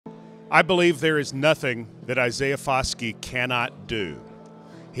I believe there is nothing that Isaiah Foskey cannot do.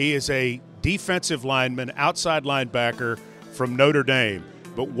 He is a defensive lineman, outside linebacker from Notre Dame.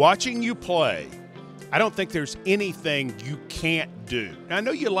 But watching you play, I don't think there's anything you can't do. Now, I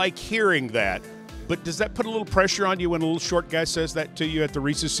know you like hearing that, but does that put a little pressure on you when a little short guy says that to you at the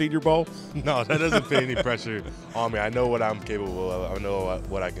Reese's Senior Bowl? No, that doesn't put any pressure on me. I know what I'm capable of. I know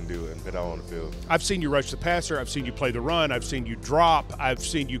what I can do and put out on the field. I've seen you rush the passer. I've seen you play the run. I've seen you drop. I've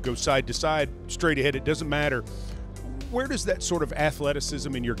seen you go side to side, straight ahead. It doesn't matter. Where does that sort of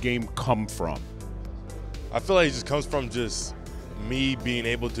athleticism in your game come from? I feel like it just comes from just me being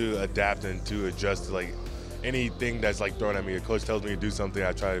able to adapt and to adjust to like anything that's like thrown at me. A coach tells me to do something,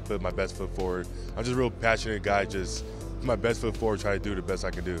 I try to put my best foot forward. I'm just a real passionate guy, just put my best foot forward, try to do the best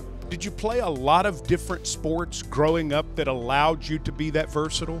I can do. Did you play a lot of different sports growing up that allowed you to be that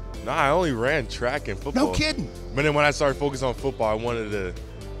versatile? No, I only ran track and football. No kidding. But then when I started focusing on football, I wanted to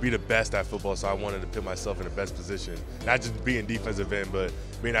be the best at football, so I wanted to put myself in the best position. Not just being defensive end, but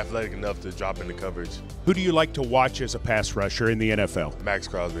being athletic enough to drop into coverage. Who do you like to watch as a pass rusher in the NFL? Max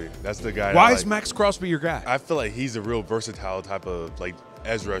Crosby. That's the guy. Why is Max Crosby your guy? I feel like he's a real versatile type of like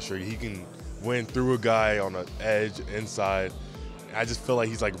edge rusher. He can win through a guy on an edge, inside. I just feel like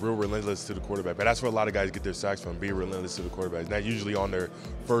he's like real relentless to the quarterback. But that's where a lot of guys get their sacks from, being relentless to the quarterback. Not usually on their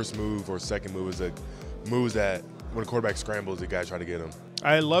first move or second move. Is like moves that when the quarterback scrambles, the guy try to get him.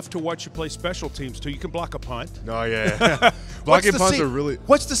 I love to watch you play special teams too. You can block a punt. No, yeah. Blocking punts are really.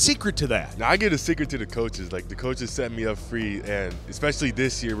 What's the secret to that? Now, I get a secret to the coaches. Like the coaches set me up free, and especially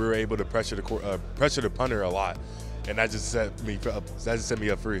this year, we were able to pressure the punter a lot, and that just set me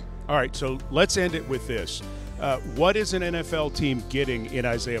up free. All right, so let's end it with this. What is an NFL team getting in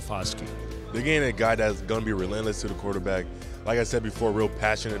Isaiah Foskey? They're getting a guy that's going to be relentless to the quarterback. Like I said before, real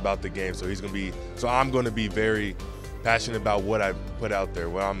passionate about the game. So I'm going to be very passionate about what I put out there.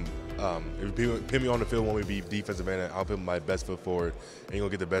 If people put me on the field, want me to be defensive end, I'll put my best foot forward, and you're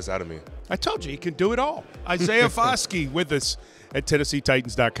going to get the best out of me. I told you, he can do it all. Isaiah Foskey with us at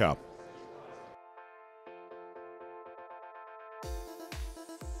TennesseeTitans.com.